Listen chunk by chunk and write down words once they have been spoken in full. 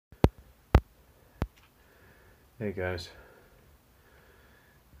Hey guys,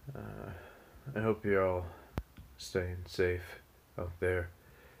 I hope you're all staying safe out there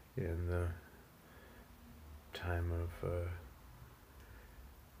in the time of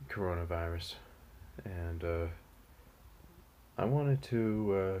coronavirus. And I wanted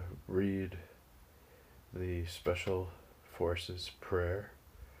to read the Special Forces prayer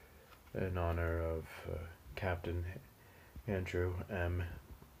in honor of Captain Andrew M.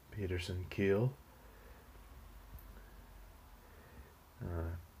 Peterson Keel.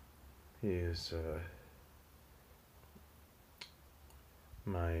 He is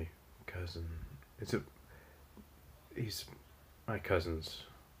my cousin. He's my cousin's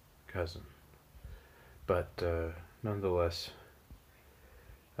cousin, but nonetheless,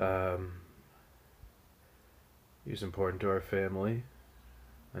 he's important to our family.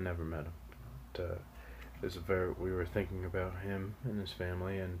 I never met him, but we were thinking about him and his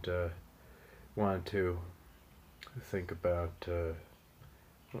family, and wanted to think about.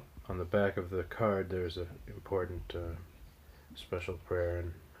 On the back of the card, there's an important special prayer,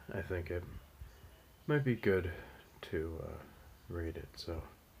 and I think it might be good to read it. So,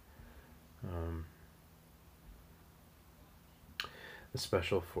 the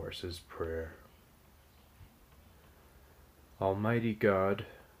Special Forces Prayer. Almighty God,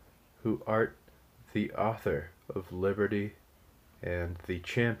 who art the author of liberty and the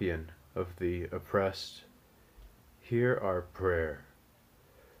champion of the oppressed, hear our prayer.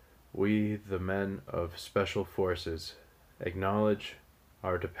 We, the men of Special Forces, acknowledge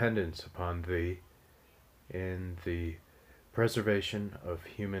our dependence upon Thee in the preservation of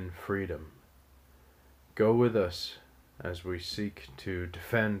human freedom. Go with us as we seek to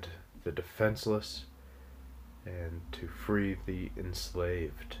defend the defenseless and to free the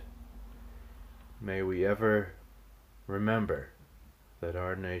enslaved. May we ever remember that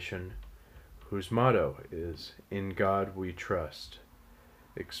our nation, whose motto is "In God We Trust,"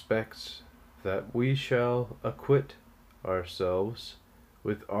 expects that we shall acquit ourselves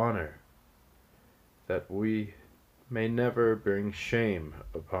with honor, that we may never bring shame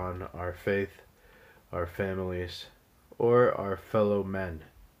upon our faith, our families, or our fellow men.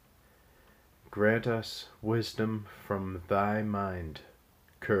 Grant us wisdom from Thy mind,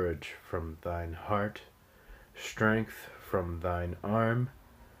 courage from Thine heart, strength from Thine arm,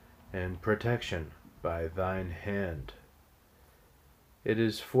 and protection by Thine hand. It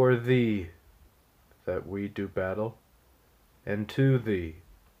is for Thee that we do battle, and to Thee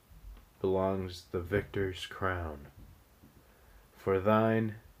belongs the victor's crown. For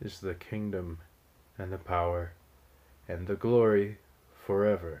Thine is the kingdom, and the power, and the glory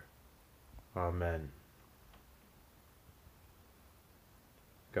forever. Amen.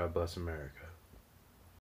 God bless America.